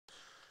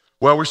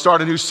Well, we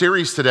start a new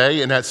series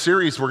today, and that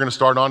series we're going to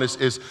start on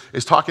is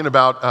talking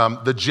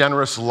about the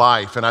generous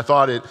life. And I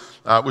thought it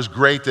was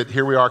great that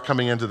here we are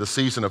coming into the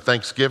season of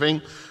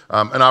Thanksgiving,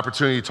 an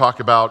opportunity to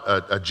talk about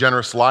a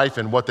generous life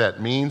and what that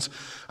means.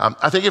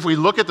 I think if we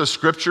look at the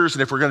scriptures,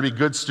 and if we're going to be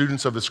good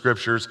students of the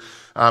scriptures,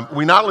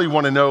 we not only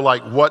want to know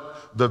like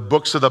what the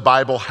books of the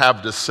Bible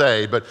have to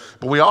say, but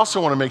we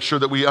also want to make sure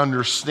that we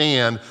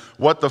understand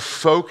what the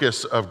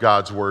focus of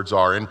God's words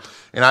are. And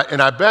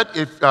I bet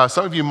if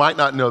some of you might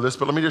not know this,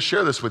 but let me just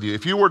share this with you.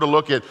 If you were to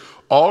look at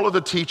all of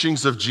the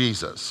teachings of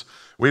Jesus,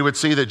 we would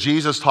see that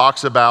Jesus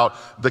talks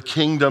about the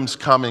kingdom's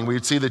coming.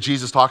 We'd see that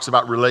Jesus talks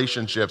about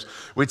relationships.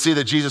 We'd see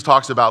that Jesus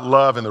talks about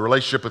love and the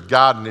relationship with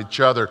God and each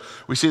other.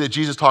 We see that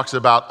Jesus talks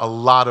about a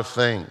lot of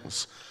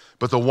things.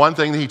 But the one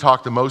thing that he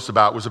talked the most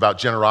about was about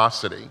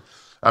generosity.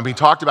 He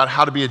talked about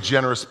how to be a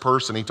generous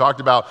person. He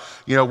talked about,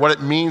 what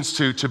it means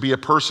to be a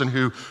person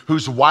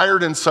who's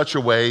wired in such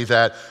a way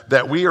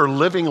that we are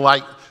living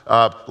like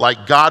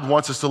God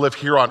wants us to live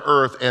here on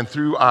earth, and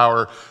through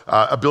our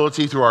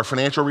ability, through our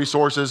financial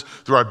resources,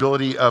 through our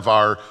ability of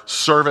our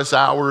service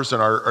hours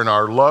and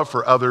our love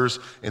for others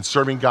and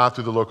serving God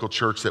through the local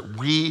church, that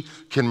we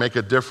can make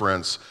a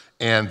difference,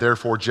 and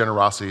therefore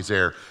generosity is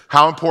there.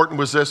 How important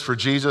was this for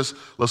Jesus?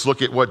 Let's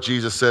look at what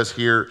Jesus says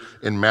here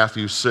in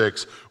Matthew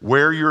 6.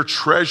 Where your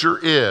treasure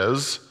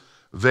is,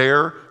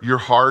 there your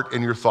heart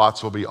and your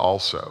thoughts will be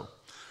also.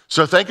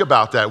 So think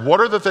about that.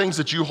 What are the things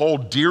that you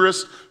hold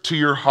dearest to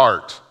your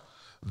heart?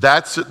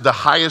 That's the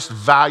highest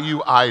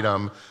value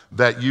item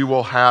that you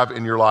will have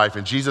in your life.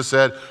 And Jesus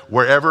said,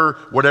 whatever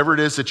it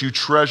is that you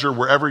treasure,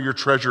 wherever your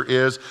treasure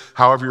is,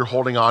 however you're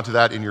holding on to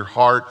that in your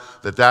heart,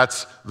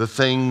 that's the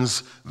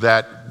things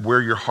that where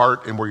your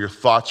heart and where your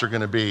thoughts are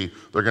going to be,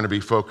 they're going to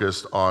be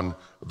focused on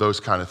those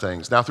kind of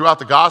things. Now, throughout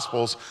the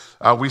Gospels,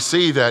 we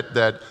see that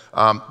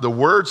the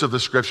words of the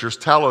Scriptures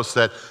tell us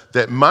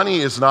that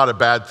money is not a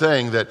bad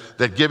thing,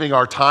 that giving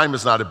our time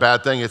is not a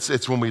bad thing.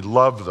 It's when we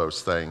love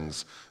those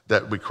things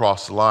that we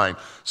cross the line.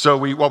 So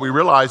what we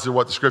realize and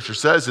what the Scripture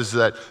says is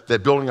that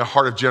building a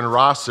heart of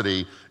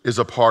generosity is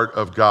a part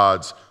of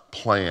God's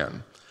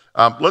plan.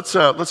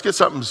 Let's get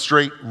something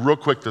straight real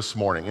quick this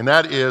morning, and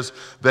that is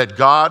that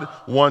God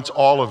wants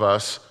all of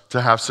us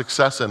to have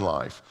success in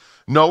life.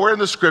 Nowhere in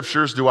the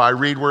Scriptures do I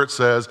read where it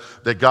says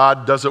that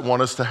God doesn't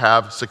want us to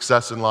have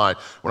success in life.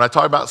 When I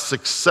talk about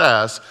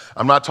success,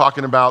 I'm not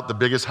talking about the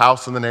biggest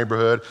house in the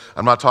neighborhood.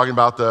 I'm not talking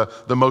about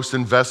the most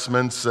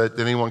investments that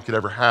anyone could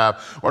ever have.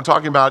 What I'm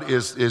talking about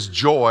is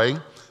joy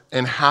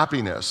and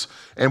happiness.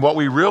 And what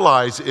we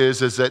realize is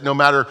that no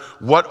matter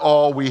what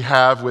all we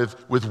have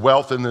with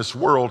wealth in this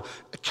world,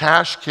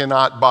 cash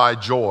cannot buy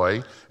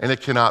joy and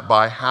it cannot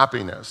buy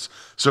happiness.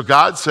 So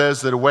God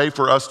says that a way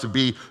for us to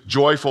be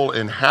joyful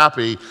and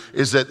happy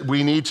is that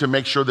we need to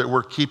make sure that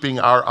we're keeping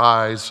our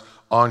eyes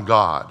on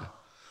God.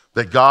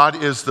 That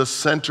God is the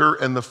center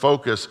and the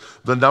focus,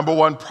 the number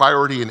one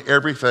priority in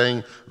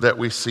everything that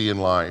we see in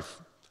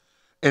life.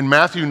 In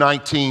Matthew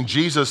 19,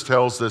 Jesus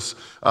tells this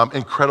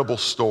incredible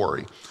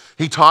story.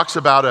 He talks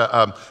about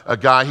a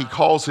guy, he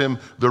calls him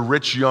the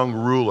rich young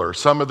ruler.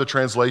 Some of the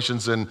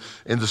translations in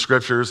the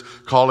Scriptures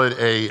call it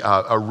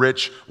a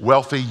rich,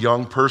 wealthy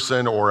young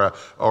person or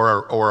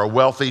a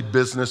wealthy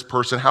business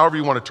person, however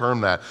you want to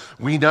term that.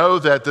 We know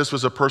that this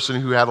was a person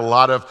who had a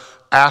lot of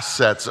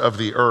assets of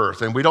the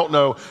earth. And we don't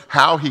know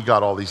how he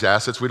got all these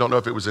assets. We don't know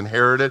if it was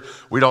inherited.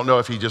 We don't know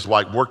if he just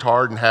worked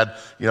hard and had,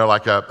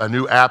 a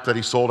new app that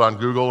he sold on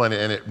Google and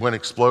it went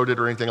exploded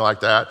or anything like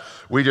that.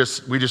 We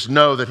just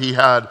know that he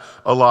had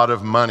a lot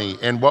of money.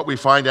 And what we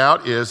find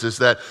out is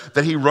that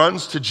he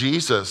runs to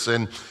Jesus.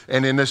 And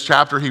in this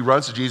chapter, he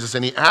runs to Jesus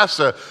and he asks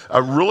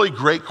a really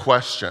great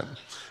question.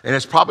 And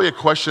it's probably a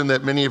question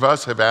that many of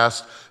us have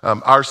asked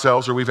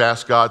ourselves, or we've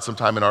asked God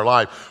sometime in our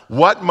life.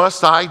 What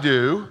must I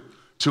do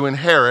to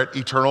inherit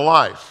eternal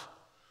life?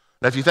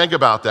 Now, if you think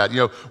about that,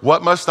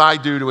 what must I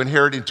do to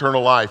inherit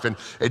eternal life? And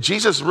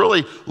Jesus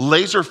really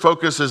laser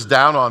focuses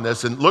down on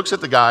this and looks at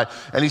the guy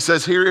and he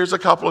says, here's a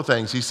couple of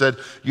things. He said,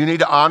 you need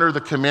to honor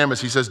the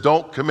commandments. He says,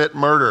 don't commit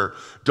murder.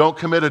 Don't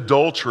commit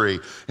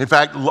adultery. In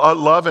fact,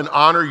 love and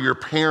honor your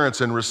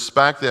parents and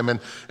respect them.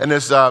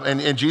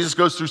 And Jesus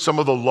goes through some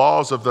of the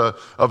laws of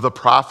the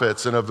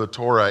prophets and of the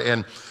Torah.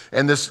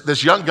 And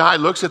this young guy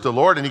looks at the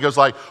Lord and he goes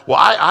well,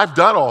 I've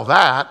done all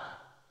that.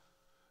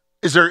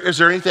 Is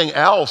there anything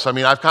else?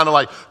 I've kind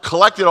of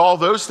collected all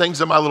those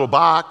things in my little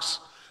box.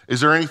 Is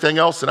there anything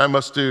else that I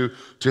must do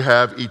to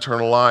have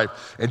eternal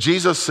life? And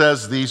Jesus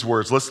says these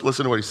words.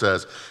 Listen to what he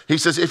says. He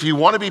says, if you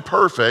want to be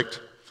perfect,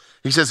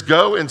 he says,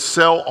 go and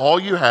sell all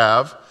you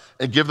have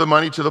and give the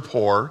money to the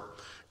poor,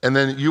 and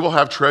then you will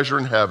have treasure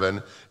in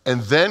heaven,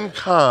 and then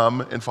come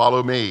and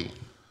follow me.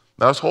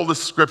 Now let's hold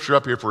this scripture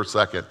up here for a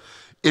second.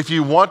 If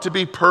you want to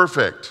be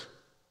perfect.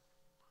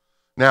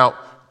 Now,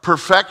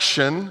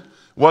 perfection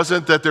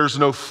wasn't that there's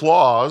no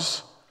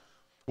flaws.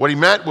 What he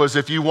meant was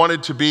if you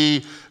wanted to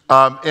be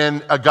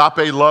in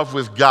agape love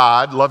with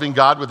God, loving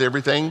God with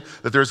everything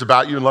that there's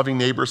about you and loving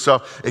neighbor.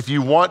 So if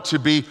you want to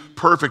be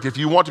perfect, if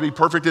you want to be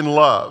perfect in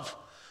love,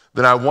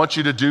 then I want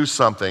you to do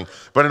something.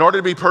 But in order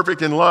to be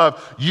perfect in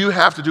love, you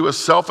have to do a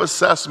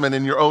self-assessment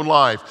in your own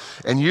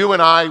life. And you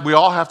and I, we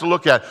all have to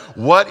look at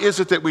what is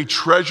it that we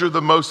treasure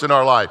the most in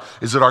our life?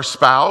 Is it our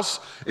spouse?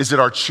 Is it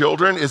our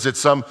children? Is it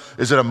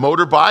a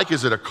motorbike?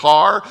 Is it a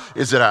car?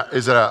 Is it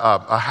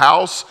a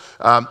house?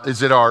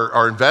 Is it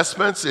our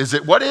investments?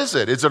 What is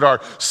it? Is it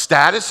our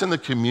status in the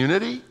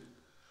community?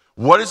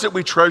 What is it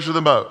we treasure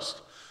the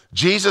most?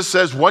 Jesus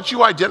says, once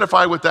you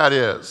identify what that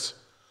is,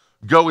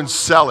 go and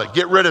sell it.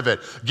 Get rid of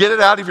it. Get it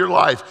out of your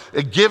life.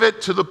 And give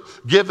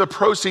the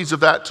proceeds of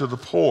that to the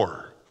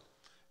poor.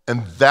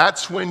 And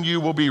that's when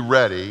you will be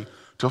ready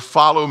to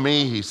follow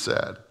me, he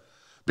said,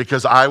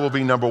 because I will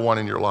be number one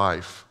in your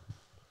life.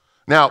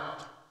 Now,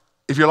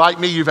 if you're like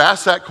me, you've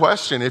asked that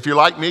question. If you're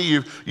like me,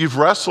 you've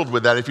wrestled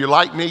with that. If you're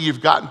like me,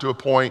 you've gotten to a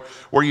point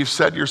where you've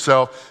said to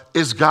yourself,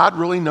 is God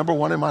really number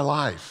one in my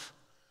life?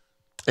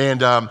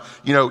 And,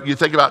 you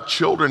think about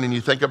children and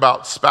you think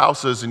about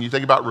spouses and you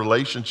think about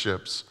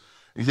relationships.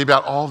 You think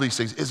about all these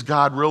things. Is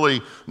God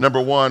really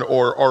number one,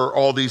 or are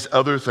all these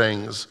other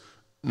things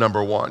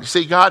number one? You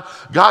see, God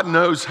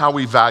knows how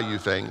we value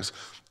things.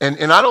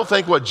 And I don't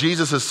think what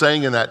Jesus is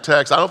saying in that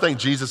text, I don't think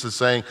Jesus is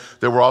saying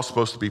that we're all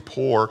supposed to be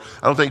poor.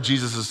 I don't think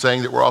Jesus is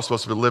saying that we're all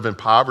supposed to live in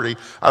poverty.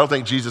 I don't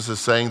think Jesus is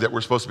saying that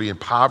we're supposed to be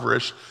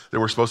impoverished, that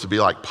we're supposed to be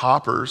like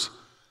paupers.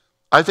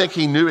 I think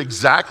he knew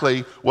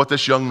exactly what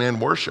this young man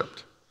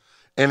worshiped.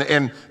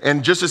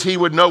 And just as he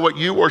would know what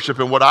you worship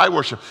and what I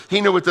worship, he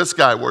knew what this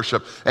guy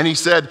worshiped. And he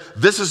said,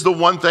 this is the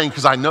one thing,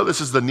 because I know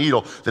this is the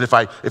needle, that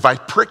if I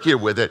prick you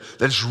with it,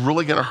 that it's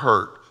really going to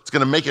hurt. It's going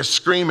to make you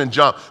scream and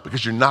jump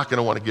because you're not going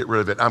to want to get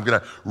rid of it. I'm going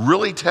to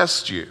really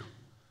test you.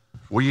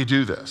 Will you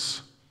do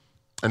this?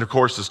 And of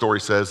course, the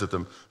story says that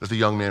the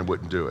young man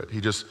wouldn't do it.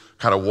 He just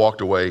kind of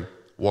walked away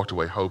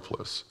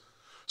hopeless.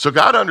 So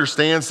God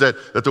understands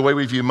that the way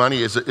we view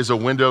money is a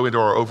window into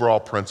our overall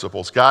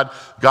principles. God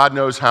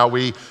knows how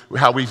we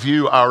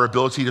view our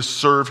ability to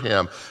serve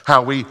him,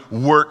 how we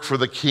work for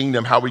the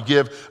kingdom, how we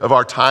give of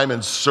our time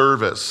and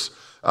service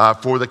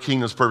for the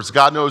kingdom's purpose.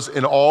 God knows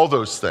in all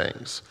those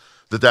things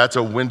that that's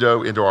a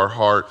window into our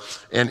heart.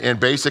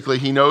 And basically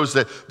he knows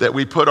that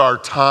we put our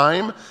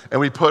time and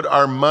we put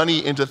our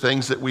money into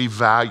things that we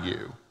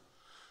value.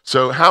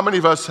 So how many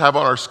of us have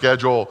on our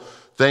schedule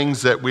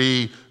things that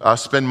we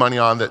spend money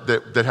on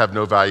that have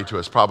no value to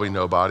us? Probably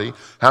nobody.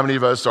 How many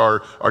of us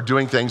are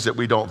doing things that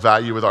we don't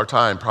value with our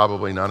time?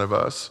 Probably none of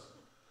us.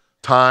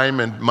 Time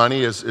and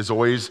money is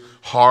always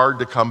hard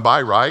to come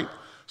by, right?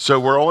 So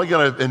we're only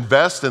going to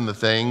invest in the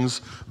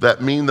things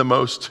that mean the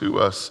most to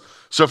us.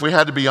 So if we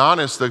had to be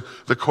honest,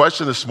 the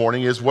question this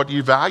morning is, what do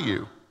you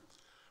value?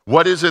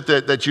 What is it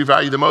that you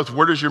value the most?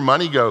 Where does your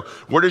money go?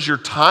 Where does your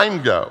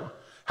time go?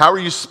 How are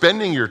you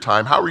spending your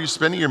time? How are you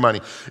spending your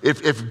money?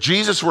 If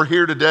Jesus were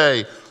here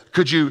today,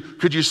 could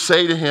you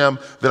say to him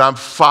that I'm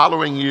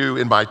following you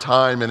in my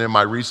time and in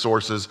my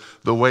resources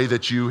the way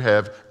that you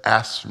have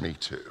asked me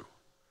to?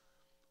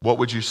 What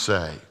would you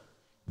say?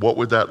 What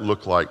would that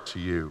look like to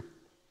you?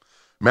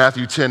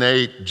 Matthew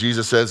 10:8,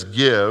 Jesus says,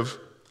 give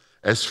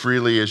as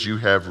freely as you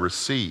have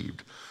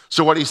received.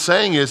 So what he's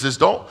saying is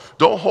don't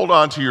hold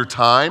on to your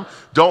time.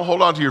 Don't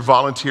hold on to your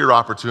volunteer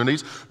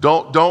opportunities.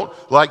 Don't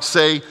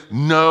say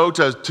no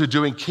to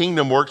doing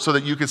kingdom work so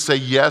that you can say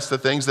yes to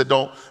things that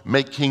don't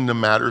make kingdom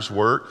matters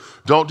work.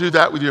 Don't do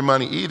that with your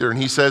money either.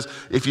 And he says,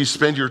 if you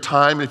spend your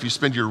time and if you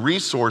spend your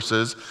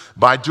resources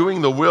by doing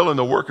the will and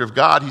the work of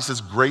God, he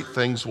says, great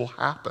things will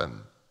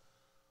happen.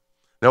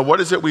 Now, what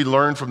is it we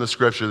learn from the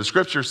scripture? The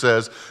scripture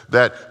says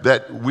that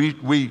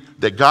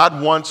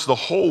God wants the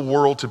whole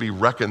world to be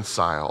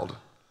reconciled.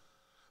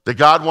 That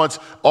God wants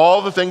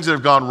all the things that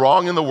have gone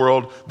wrong in the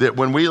world, that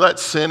when we let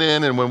sin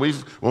in and when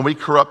we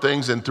corrupt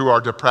things and through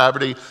our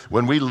depravity,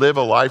 when we live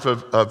a life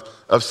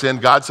of sin,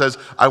 God says,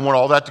 I want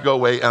all that to go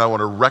away and I want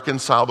to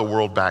reconcile the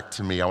world back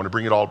to me. I want to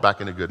bring it all back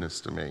into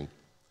goodness to me.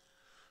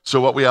 So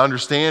what we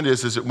understand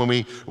is that when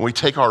we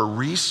take our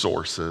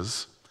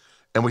resources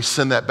and we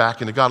send that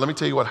back into God, let me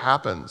tell you what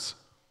happens.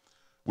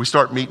 We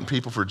start meeting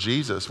people for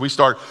Jesus. We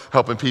start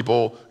helping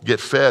people get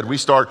fed. We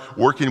start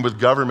working with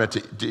government to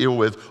deal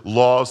with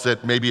laws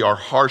that maybe are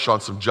harsh on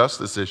some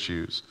justice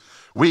issues.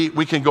 We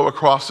can go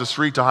across the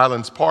street to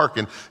Highlands Park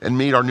and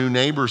meet our new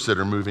neighbors that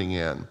are moving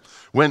in.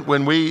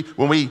 When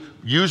we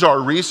use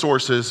our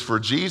resources for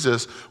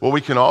Jesus, what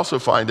we can also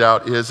find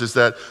out is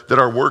that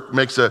our work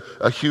makes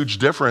a huge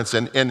difference.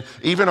 And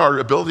even our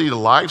ability to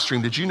live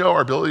stream. Did you know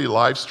our ability to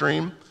live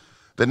stream?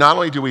 That not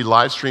only do we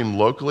live stream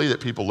locally, that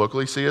people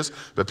locally see us,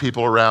 but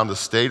people around the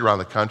state, around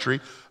the country.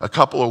 A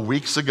couple of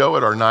weeks ago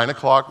at our 9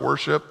 o'clock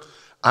worship,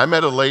 I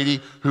met a lady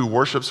who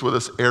worships with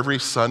us every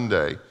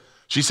Sunday.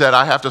 She said,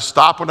 I have to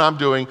stop what I'm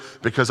doing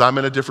because I'm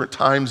in a different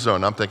time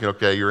zone. I'm thinking,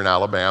 okay, you're in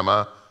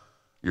Alabama.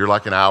 You're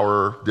like an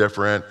hour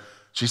different.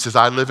 She says,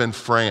 I live in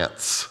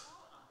France.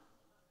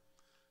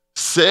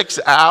 6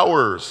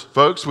 hours.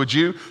 Folks, would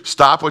you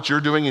stop what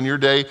you're doing in your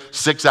day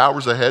 6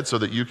 hours ahead so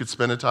that you could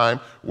spend a time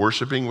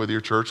worshiping with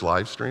your church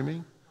live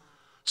streaming?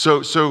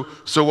 So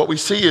what we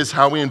see is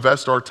how we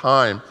invest our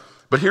time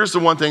But here's the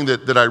one thing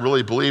that I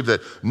really believe,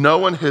 that no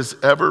one has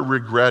ever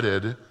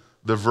regretted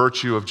the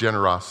virtue of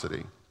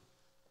generosity.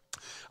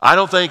 I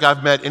don't think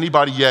I've met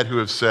anybody yet who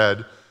have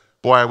said,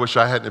 boy, I wish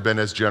I hadn't been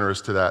as generous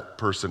to that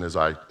person as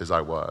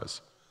I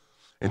was.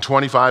 In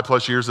 25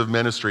 plus years of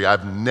ministry,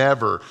 I've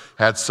never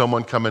had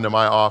someone come into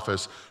my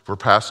office for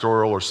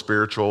pastoral or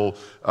spiritual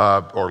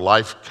or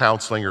life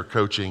counseling or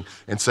coaching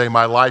and say,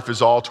 my life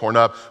is all torn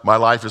up, my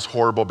life is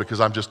horrible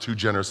because I'm just too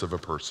generous of a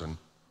person.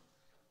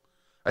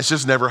 It's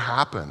just never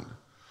happened.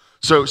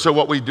 So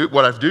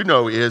what I do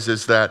know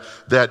is that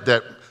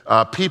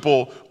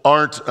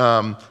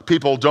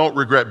people don't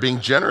regret being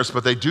generous,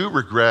 but they do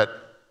regret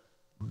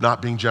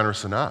not being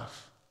generous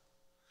enough.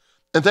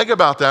 And think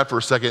about that for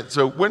a second.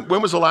 So when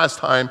was the last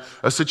time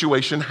a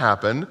situation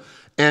happened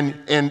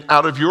and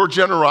out of your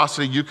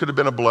generosity, you could have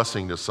been a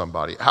blessing to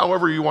somebody,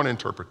 however you want to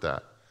interpret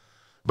that.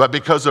 But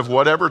because of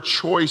whatever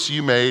choice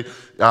you made,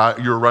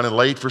 you were running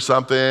late for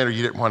something, or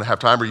you didn't want to have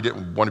time, or you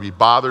didn't want to be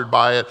bothered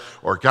by it,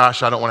 or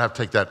gosh, I don't want to have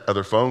to take that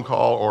other phone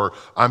call, or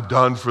I'm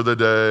done for the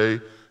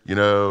day.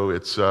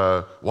 It's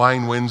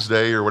Wine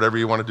Wednesday or whatever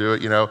you want to do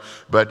it,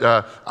 but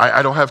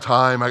I don't have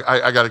time,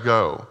 I got to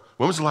go.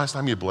 When was the last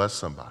time you blessed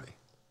somebody?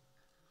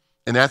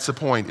 And that's the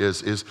point,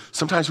 is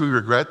sometimes we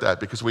regret that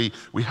because we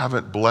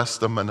haven't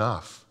blessed them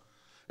enough.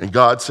 And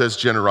God says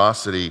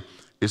generosity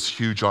is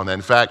huge on that.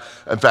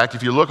 In fact,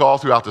 if you look all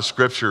throughout the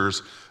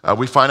scriptures,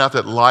 we find out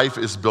that life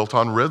is built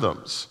on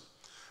rhythms.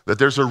 That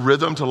there's a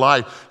rhythm to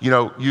life.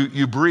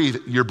 You breathe,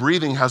 your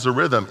breathing has a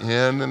rhythm,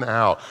 in and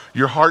out.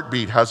 Your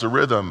heartbeat has a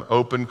rhythm,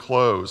 open,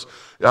 close.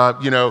 We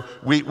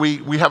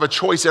have a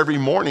choice every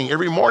morning.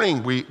 Every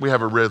morning we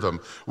have a rhythm.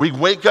 We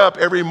wake up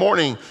every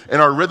morning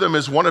and our rhythm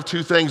is one of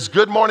two things: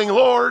 good morning,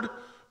 Lord,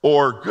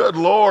 or good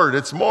Lord,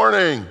 it's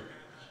morning.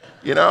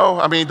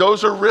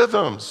 Those are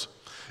rhythms.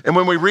 And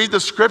when we read the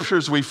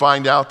scriptures, we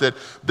find out that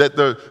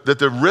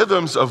the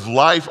rhythms of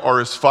life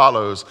are as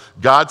follows.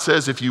 God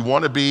says, if you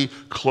want to be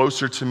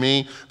closer to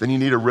me, then you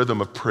need a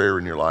rhythm of prayer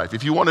in your life.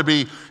 If you want to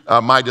be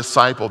my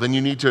disciple, then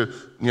you need to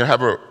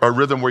have a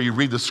rhythm where you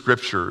read the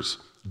scriptures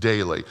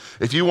daily.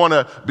 If you want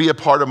to be a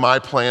part of my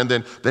plan,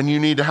 then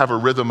you need to have a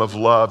rhythm of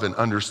love and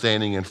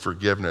understanding and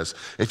forgiveness.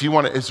 If you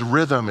want to, it's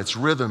rhythm.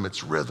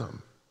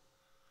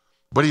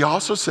 But he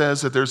also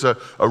says that there's a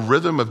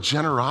rhythm of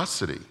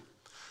generosity.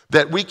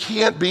 That we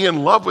can't be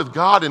in love with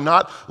God and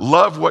not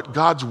love what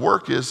God's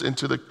work is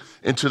into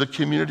the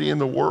community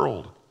and the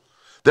world.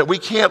 That we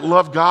can't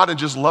love God and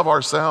just love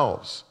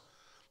ourselves,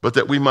 but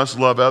that we must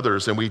love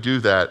others, and we do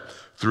that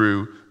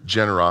through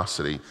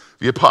generosity.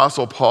 The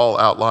Apostle Paul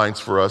outlines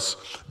for us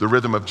the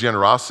rhythm of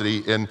generosity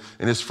in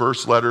his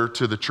first letter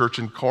to the church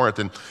in Corinth.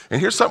 And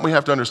here's something we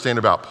have to understand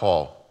about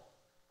Paul.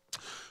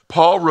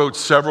 Paul wrote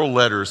several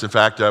letters. In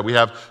fact, we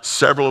have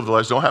several of the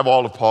letters. Don't have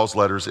all of Paul's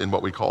letters in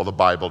what we call the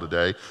Bible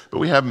today, but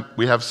we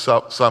have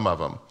some of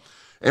them.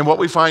 And what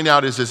we find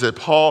out is that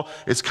Paul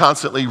is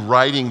constantly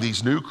writing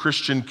these new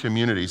Christian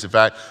communities. In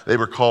fact, they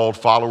were called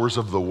followers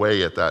of the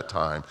way at that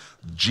time.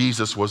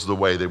 Jesus was the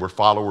way. They were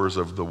followers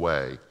of the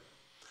way.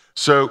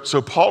 So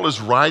Paul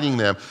is writing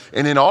them,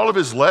 and in all of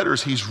his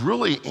letters, he's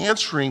really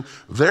answering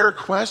their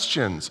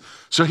questions.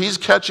 So he's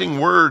catching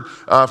word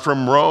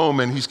from Rome,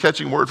 and he's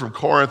catching word from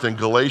Corinth and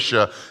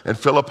Galatia and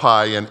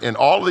Philippi and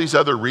all of these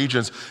other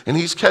regions, and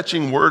he's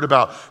catching word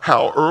about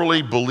how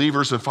early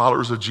believers and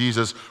followers of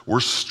Jesus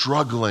were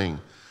struggling.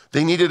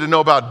 They needed to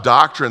know about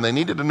doctrine. They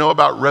needed to know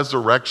about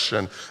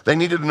resurrection. They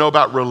needed to know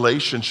about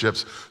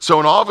relationships. So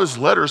in all of his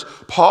letters,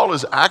 Paul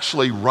is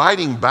actually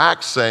writing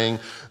back saying,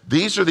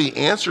 these are the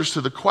answers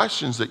to the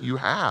questions that you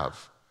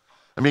have.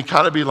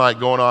 Kind of be like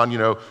going on,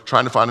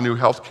 trying to find a new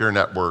healthcare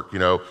network,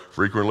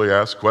 frequently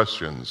asked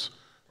questions.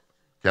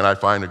 Can I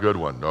find a good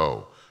one?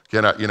 No.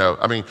 Can I,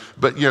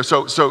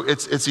 so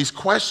it's these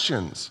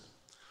questions.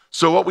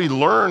 So what we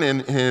learn in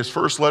his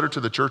first letter to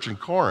the church in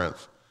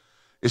Corinth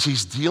is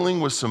he's dealing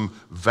with some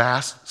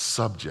vast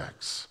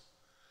subjects.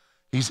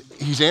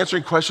 He's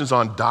answering questions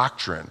on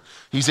doctrine.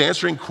 He's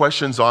answering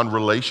questions on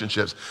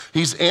relationships.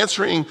 He's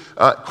answering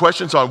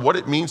questions on what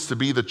it means to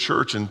be the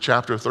church in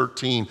chapter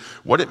 13,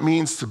 what it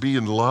means to be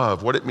in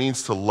love, what it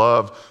means to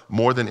love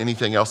more than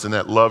anything else, and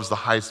that love's the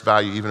highest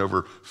value even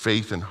over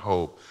faith and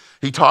hope.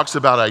 He talks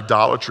about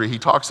idolatry. He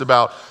talks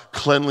about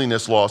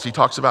cleanliness laws. He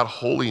talks about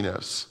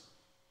holiness.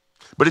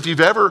 But if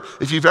you've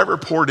ever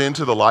poured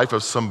into the life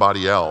of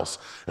somebody else,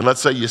 and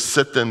let's say you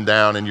sit them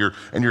down and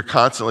you're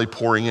constantly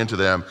pouring into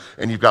them,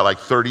 and you've got like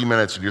 30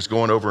 minutes and you're just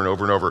going over and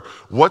over and over,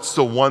 what's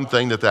the one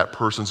thing that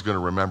person's going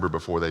to remember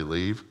before they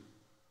leave?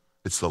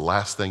 It's the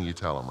last thing you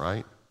tell them,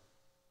 right?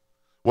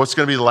 What's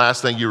going to be the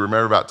last thing you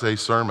remember about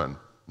today's sermon?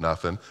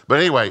 Nothing.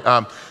 But anyway,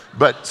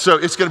 so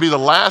it's going to be the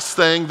last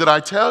thing that I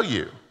tell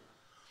you.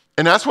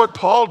 And that's what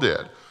Paul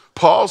did.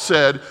 Paul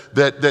said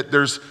that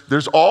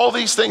there's all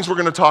these things we're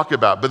going to talk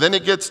about, but then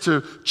it gets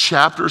to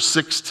chapter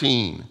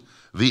 16,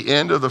 the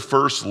end of the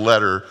first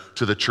letter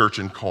to the church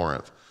in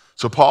Corinth.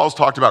 So Paul's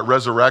talked about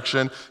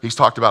resurrection, he's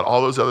talked about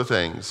all those other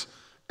things,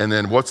 and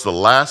then what's the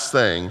last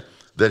thing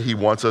that he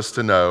wants us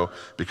to know,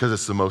 because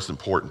it's the most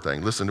important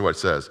thing. Listen to what it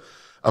says.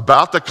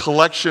 about the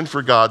collection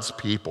for God's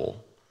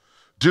people.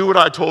 Do what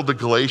I told the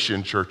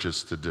Galatian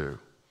churches to do.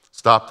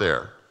 Stop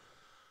there.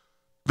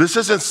 This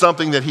isn't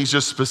something that he's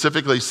just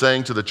specifically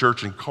saying to the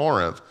church in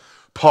Corinth.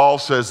 Paul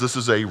says this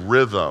is a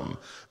rhythm.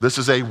 This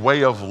is a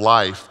way of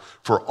life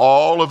for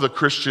all of the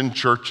Christian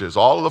churches,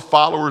 all of the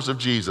followers of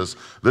Jesus.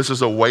 This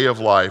is a way of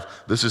life.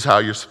 This is how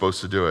you're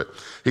supposed to do it.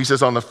 He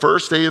says, on the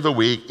first day of the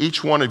week,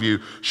 each one of you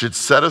should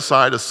set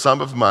aside a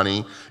sum of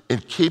money in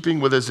keeping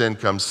with his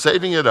income,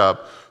 saving it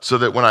up so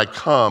that when I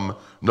come,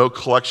 no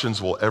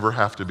collections will ever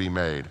have to be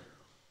made.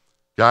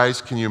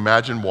 Guys, can you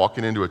imagine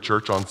walking into a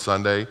church on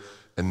Sunday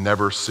and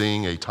never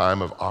seeing a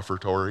time of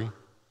offertory?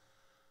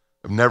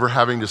 Of never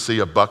having to see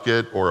a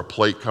bucket or a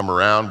plate come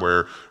around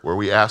where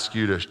we ask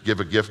you to give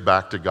a gift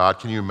back to God.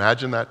 Can you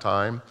imagine that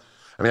time?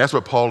 I mean, that's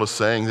what Paul is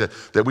saying,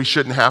 that we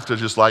shouldn't have to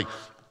just like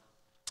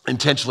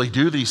intentionally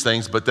do these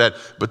things, but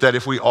that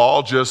if we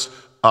all just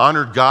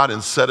honored God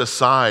and set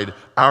aside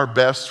our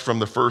best from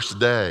the first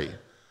day,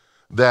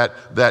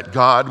 that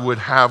God would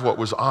have what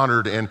was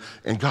honored and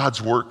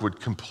God's work would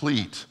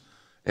complete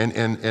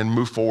and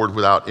move forward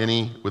without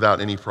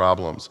any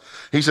problems.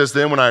 He says,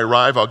 then when I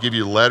arrive, I'll give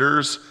you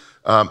letters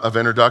of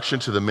introduction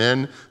to the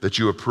men that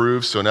you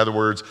approve. So in other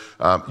words,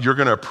 you're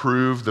going to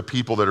approve the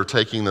people that are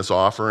taking this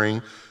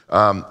offering,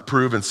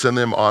 approve and send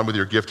them on with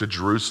your gift to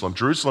Jerusalem.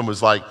 Jerusalem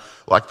was like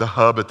the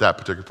hub at that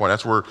particular point.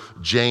 That's where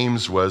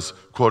James was,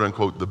 quote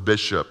unquote, the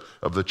bishop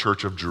of the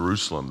church of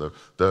Jerusalem,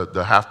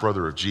 the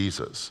half-brother of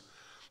Jesus.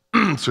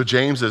 So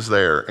James is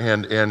there,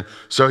 and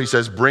so he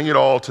says, bring it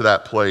all to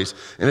that place,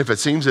 and if it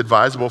seems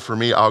advisable for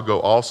me, I'll go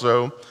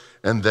also,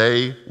 and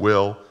they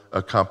will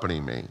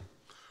accompany me.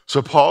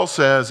 So Paul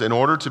says, in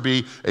order to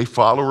be a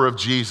follower of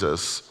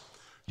Jesus,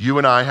 you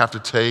and I have to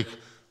take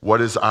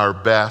what is our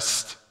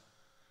best,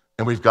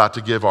 and we've got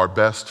to give our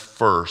best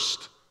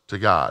first to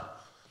God.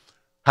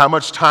 How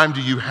much time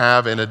do you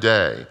have in a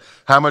day?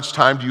 How much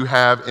time do you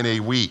have in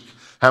a week?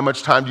 How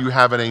much time do you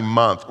have in a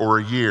month or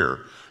a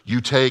year? You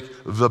take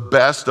the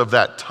best of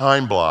that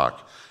time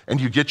block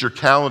and you get your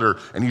calendar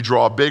and you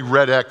draw a big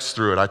red X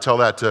through it. I tell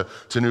that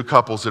to new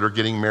couples that are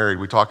getting married.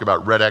 We talk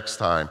about red X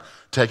time.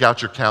 Take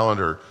out your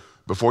calendar.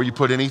 Before you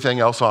put anything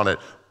else on it,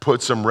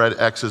 put some red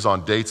X's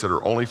on dates that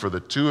are only for the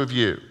two of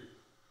you.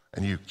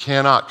 And you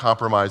cannot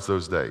compromise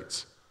those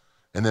dates.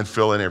 And then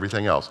fill in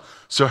everything else.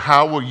 So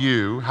how will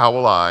you, how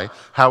will I,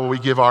 how will we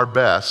give our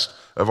best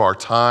of our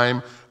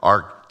time,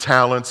 our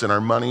talents, and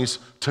our monies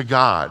to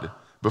God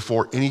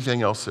before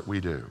anything else that we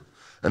do?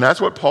 And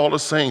that's what Paul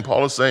is saying.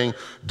 Paul is saying,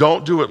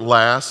 don't do it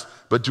last,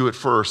 but do it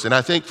first. And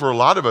I think for a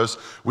lot of us,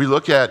 we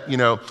look at,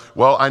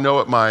 well, I know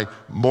what my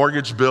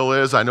mortgage bill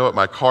is. I know what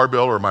my car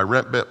bill or my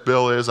rent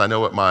bill is. I know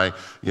what my,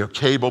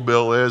 cable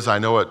bill is. I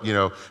know what,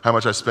 how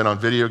much I spend on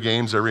video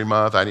games every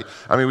month. I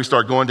mean, we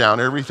start going down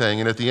everything.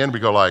 And at the end, we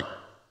go like,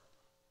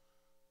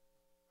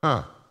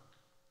 I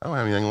don't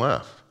have anything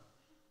left.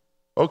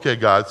 Okay,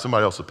 God,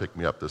 somebody else will pick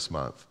me up this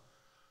month.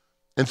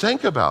 And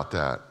think about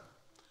that.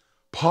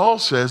 Paul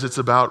says it's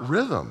about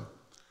rhythm.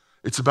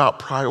 It's about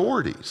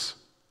priorities.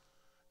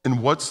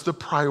 And what's the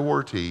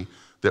priority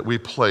that we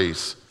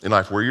place in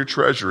life? Where your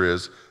treasure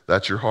is,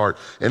 that's your heart.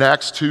 In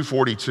Acts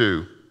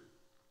 2:42,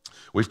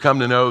 we've come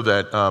to know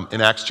that,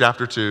 in Acts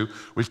chapter 2,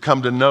 we've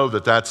come to know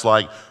that that's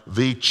like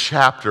the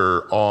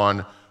chapter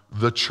on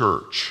the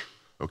church,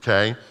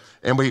 okay?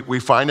 And we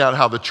find out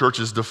how the church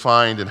is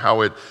defined and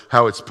how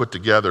it's put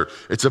together.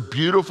 It's a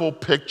beautiful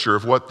picture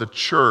of what the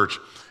church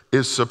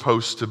is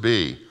supposed to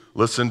be.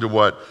 Listen to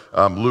what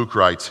Luke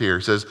writes here.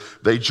 He says,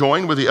 they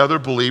joined with the other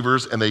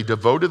believers and they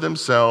devoted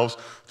themselves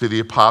to the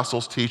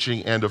apostles'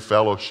 teaching and to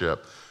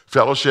fellowship.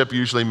 Fellowship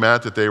usually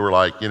meant that they were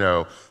like,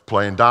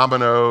 playing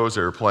dominoes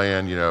or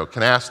playing,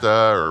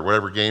 canasta or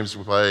whatever games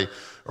we play,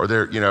 or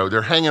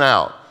they're hanging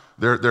out.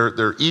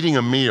 They're eating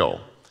a meal.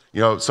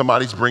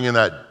 Somebody's bringing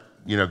that,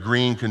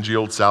 green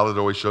congealed salad that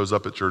always shows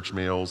up at church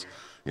meals.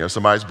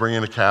 Somebody's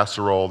bringing a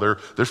casserole. They're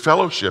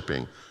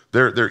fellowshipping.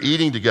 They're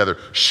eating together,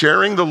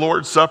 sharing the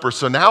Lord's Supper.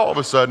 So now all of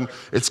a sudden,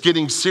 it's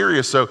getting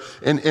serious. So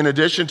in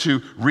addition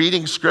to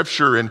reading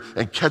Scripture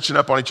and catching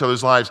up on each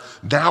other's lives,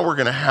 now we're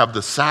going to have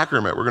the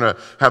sacrament. We're going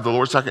to have the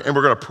Lord's sacrament, and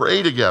we're going to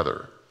pray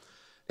together.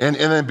 And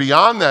then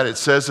beyond that, it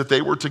says that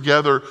they were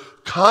together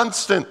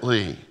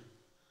constantly.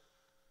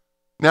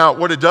 Now,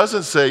 what it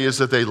doesn't say is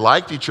that they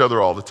liked each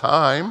other all the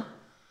time.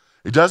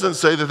 It doesn't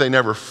say that they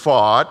never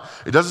fought.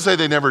 It doesn't say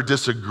they never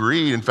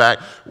disagreed. In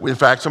fact,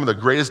 some of the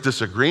greatest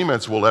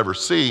disagreements we'll ever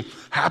see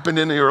happened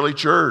in the early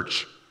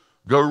church.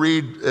 Go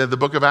read the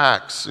book of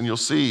Acts and you'll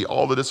see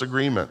all the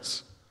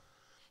disagreements.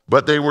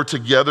 But they were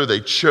together. They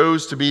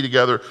chose to be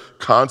together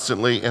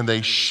constantly, and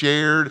they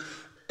shared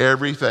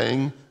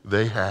everything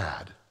they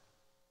had.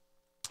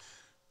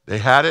 They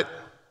had it.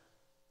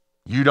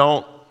 You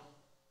don't.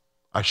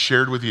 I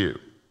shared with you.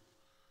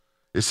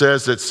 It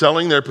says that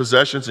selling their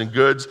possessions and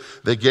goods,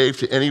 they gave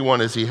to anyone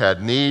as he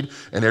had need,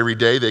 and every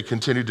day they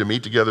continued to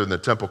meet together in the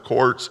temple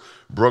courts,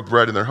 broke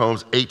bread in their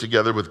homes, ate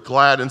together with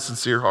glad and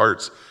sincere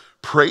hearts,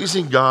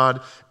 praising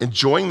God,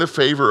 enjoying the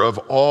favor of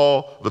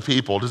all the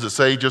people. Does it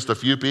say just a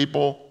few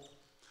people?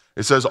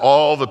 It says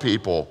all the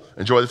people,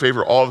 enjoy the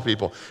favor of all the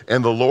people.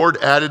 And the Lord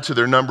added to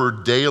their number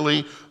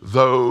daily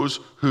those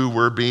who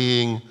were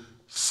being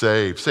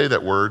saved. Say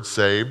that word,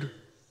 saved.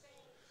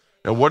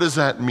 Now, what does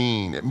that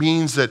mean? It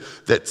means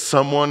that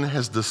someone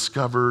has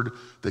discovered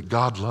that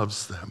God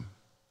loves them.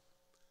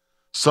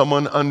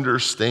 Someone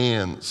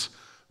understands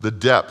the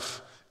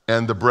depth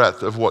and the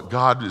breadth of what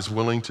God is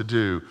willing to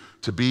do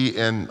to be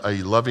in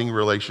a loving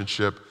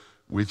relationship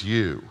with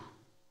you.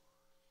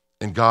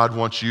 And God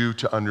wants you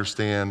to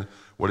understand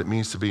what it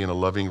means to be in a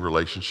loving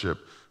relationship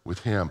with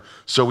him.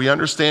 So we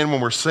understand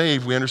when we're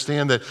saved, we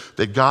understand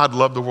that God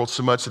loved the world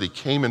so much that he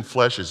came in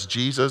flesh as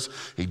Jesus.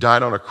 He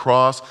died on a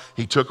cross.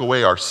 He took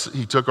away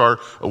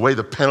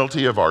the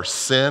penalty of our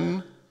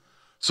sin.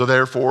 So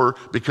therefore,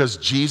 because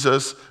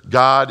Jesus,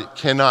 God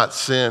cannot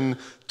sin,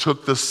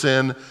 took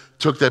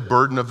that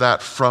burden of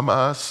that from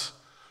us.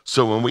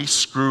 So when we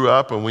screw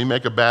up, when we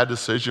make a bad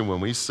decision,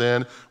 when we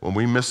sin, when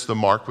we miss the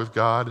mark with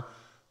God,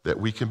 that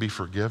we can be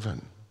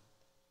forgiven.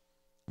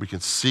 We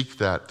can seek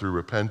that through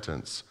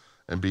repentance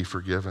and be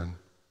forgiven.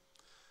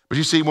 But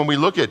you see, when we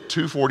look at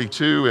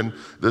 2:42 and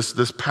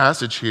this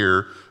passage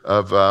here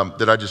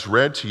that I just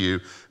read to you,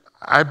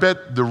 I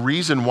bet the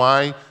reason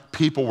why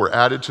people were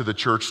added to the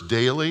church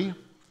daily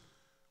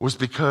was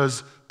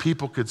because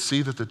people could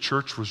see that the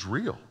church was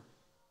real.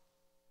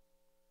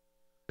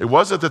 It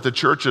wasn't that the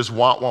churches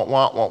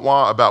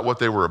wah about what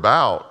they were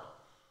about.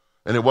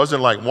 And it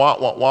wasn't like wah,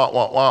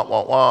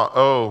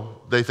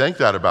 oh, they think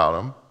that about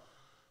them.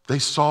 They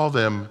saw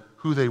them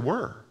who they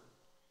were.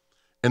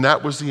 And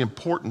that was the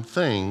important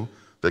thing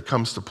that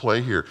comes to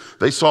play here.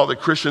 They saw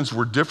that Christians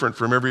were different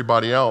from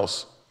everybody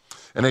else.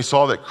 And they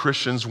saw that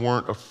Christians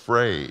weren't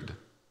afraid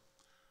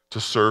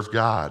to serve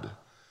God.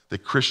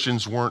 That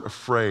Christians weren't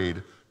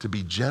afraid to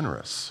be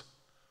generous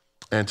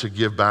and to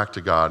give back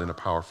to God in a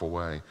powerful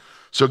way.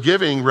 So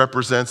giving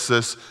represents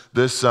this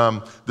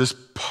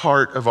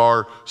part of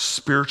our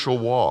spiritual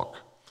walk.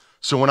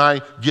 So when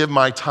I give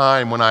my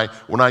time, when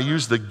I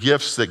use the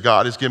gifts that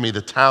God has given me,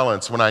 the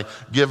talents, when I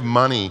give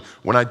money,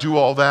 when I do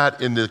all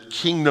that in the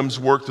kingdom's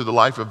work through the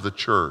life of the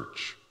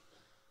church,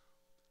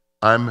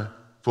 I'm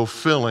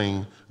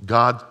fulfilling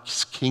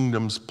God's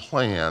kingdom's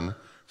plan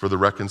for the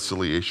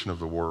reconciliation of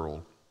the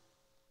world.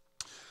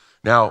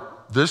 Now,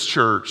 this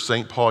church,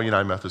 St. Paul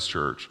United Methodist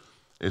Church,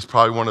 is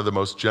probably one of the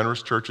most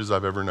generous churches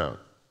I've ever known,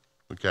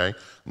 okay? I'm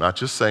not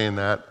just saying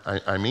that,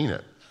 I mean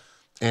it.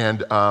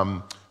 And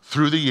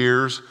through the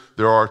years,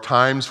 there are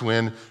times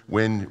when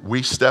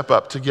we step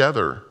up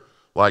together,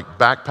 like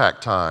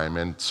backpack time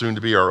and soon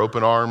to be our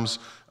open arms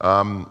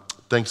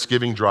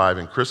Thanksgiving drive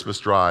and Christmas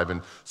drive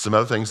and some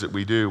other things that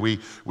we do.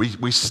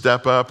 We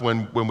step up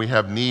when we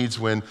have needs,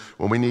 when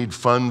we need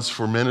funds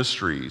for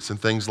ministries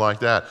and things like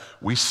that.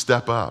 We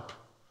step up.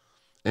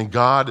 And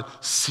God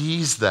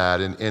sees that,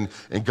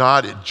 and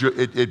God,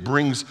 it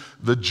brings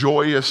the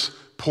joyous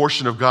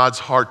portion of God's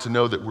heart to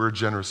know that we're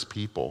generous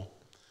people.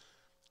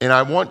 And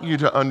I want you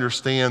to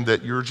understand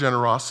that your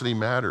generosity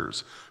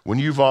matters. When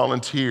you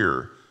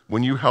volunteer,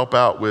 when you help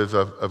out with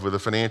a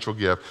financial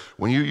gift,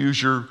 when you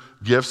use your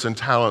gifts and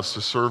talents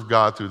to serve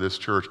God through this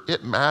church,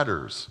 it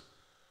matters.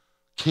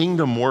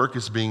 Kingdom work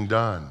is being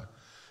done,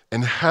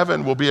 and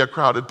heaven will be a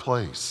crowded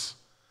place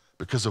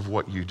because of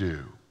what you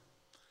do.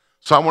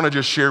 So I want to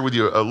just share with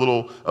you a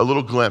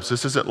little glimpse.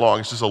 This isn't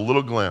long, it's just a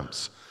little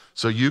glimpse,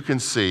 so you can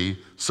see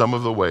some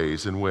of the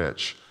ways in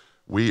which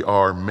we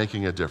are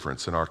making a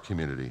difference in our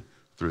community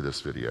through this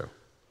video.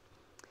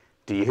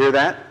 Do you hear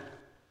that?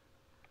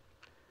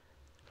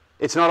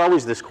 It's not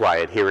always this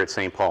quiet here at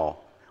St.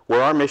 Paul,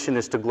 where our mission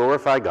is to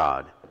glorify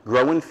God,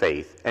 grow in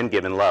faith, and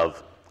give in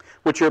love.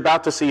 What you're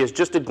about to see is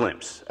just a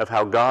glimpse of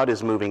how God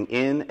is moving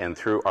in and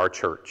through our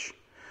church.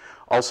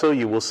 Also,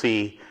 you will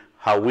see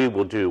how we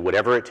will do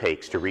whatever it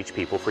takes to reach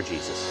people for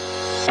Jesus.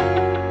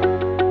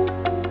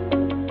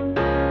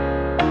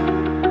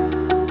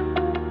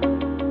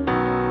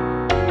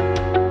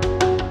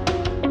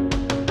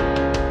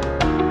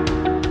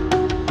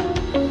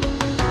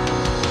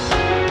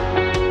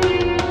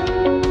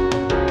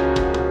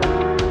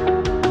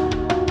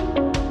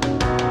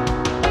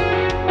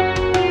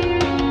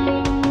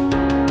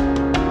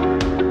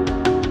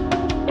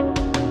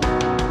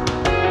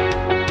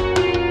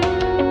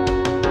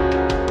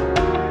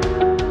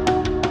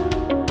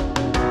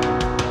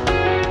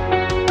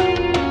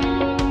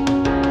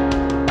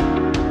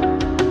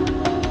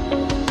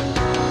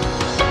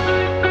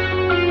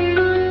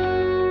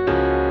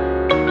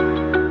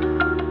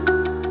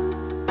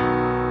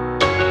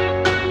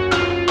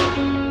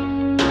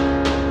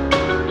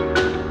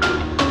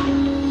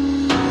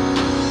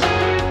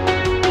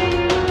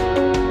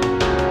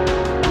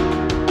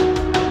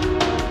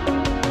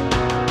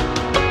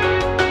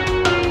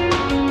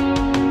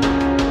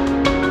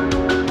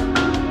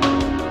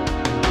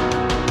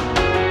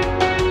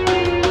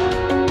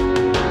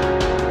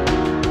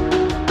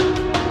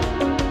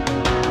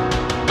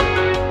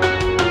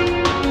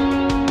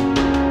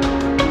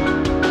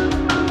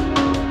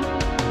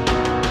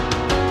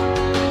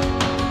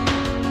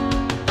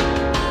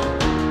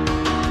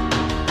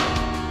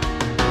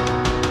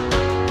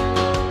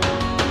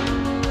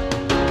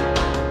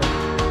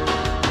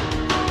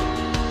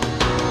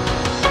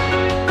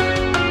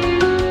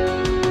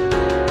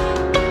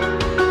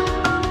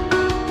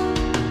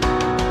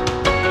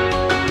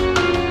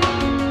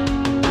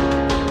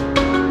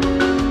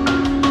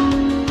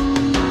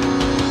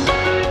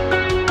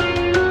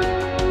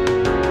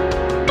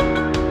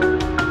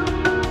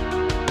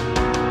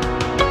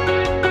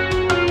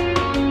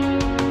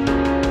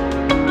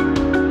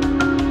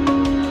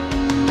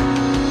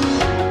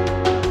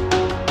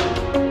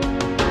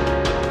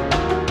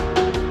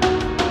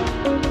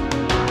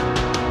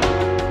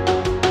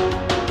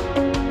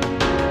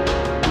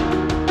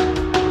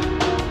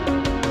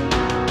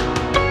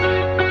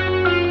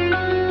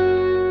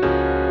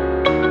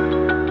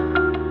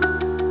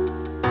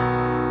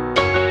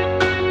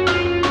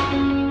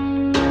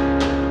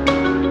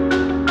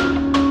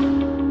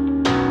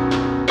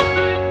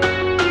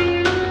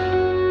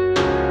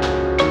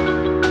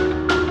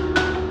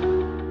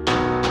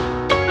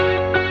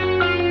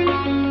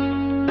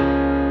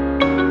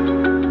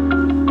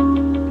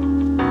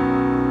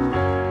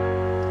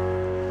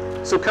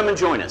 and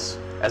join us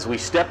as we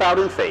step out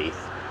in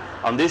faith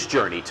on this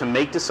journey to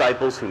make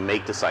disciples who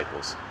make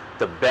disciples.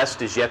 The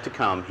best is yet to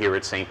come here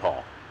at St.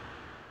 Paul.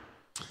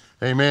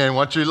 Amen.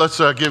 Let's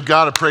give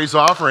God a praise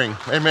offering.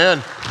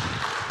 Amen.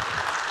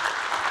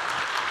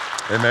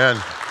 Amen.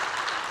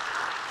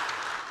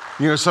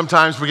 You know,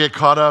 sometimes we get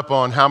caught up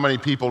on how many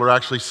people are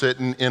actually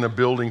sitting in a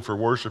building for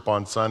worship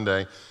on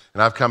Sunday.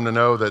 And I've come to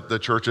know that the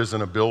church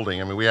isn't a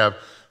building. I mean, we have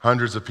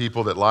hundreds of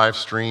people that live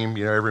stream,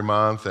 every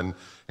month. And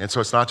so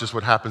it's not just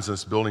what happens in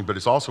this building, but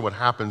it's also what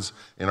happens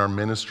in our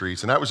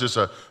ministries. And that was just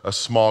a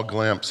small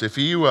glimpse. If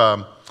you've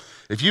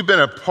been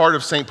a part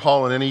of St.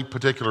 Paul in any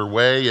particular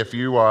way, if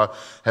you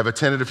have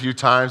attended a few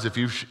times, if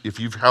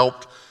you've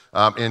helped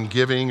in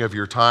giving of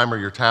your time or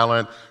your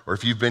talent, or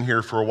if you've been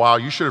here for a while,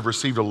 you should have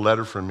received a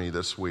letter from me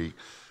this week.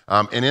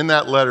 And in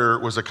that letter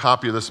was a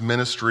copy of this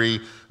ministry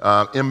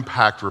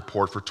impact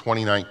report for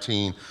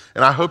 2019.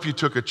 And I hope you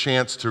took a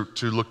chance to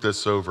look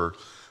this over.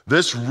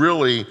 This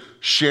really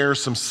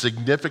shares some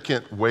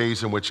significant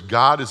ways in which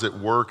God is at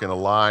work and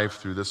alive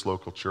through this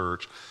local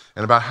church,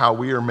 and about how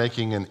we are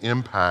making an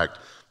impact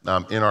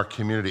in our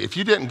community. If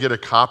you didn't get a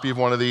copy of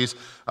one of these,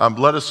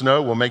 let us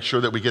know. We'll make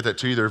sure that we get that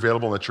to you. They're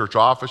available in the church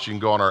office. You can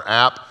go on our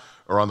app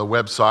or on the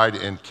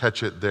website and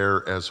catch it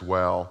there as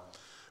well.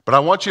 But I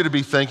want you to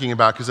be thinking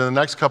about, because in the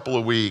next couple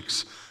of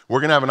weeks,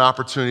 we're going to have an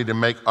opportunity to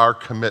make our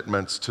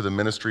commitments to the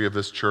ministry of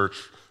this church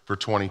for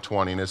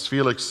 2020. And as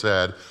Felix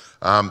said,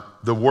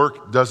 the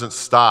work doesn't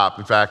stop.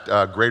 In fact,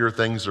 greater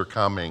things are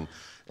coming,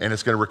 and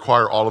it's going to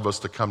require all of us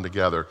to come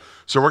together.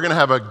 So we're going to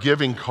have a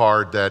giving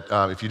card that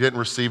if you didn't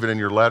receive it in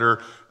your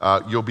letter,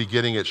 you'll be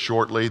getting it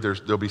shortly.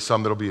 There'll be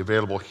some that'll be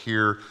available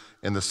here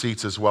in the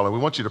seats as well. And we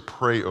want you to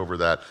pray over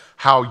that,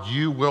 how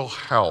you will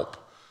help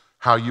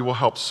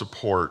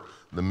support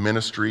the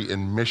ministry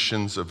and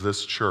missions of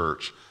this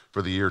church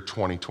for the year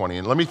 2020.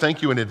 And let me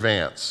thank you in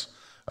advance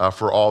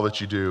for all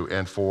that you do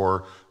and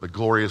for the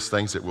glorious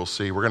things that we'll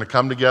see. We're going to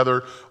come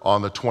together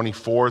on the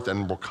 24th,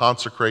 and we'll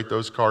consecrate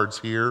those cards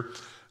here.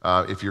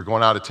 If you're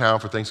going out of town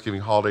for Thanksgiving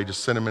holiday,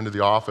 just send them into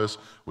the office.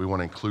 We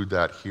want to include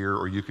that here,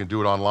 or you can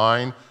do it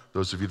online.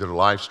 Those of you that are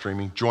live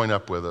streaming, join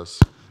up with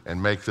us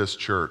and make this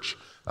church,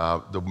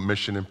 the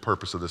mission and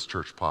purpose of this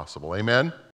church possible. Amen?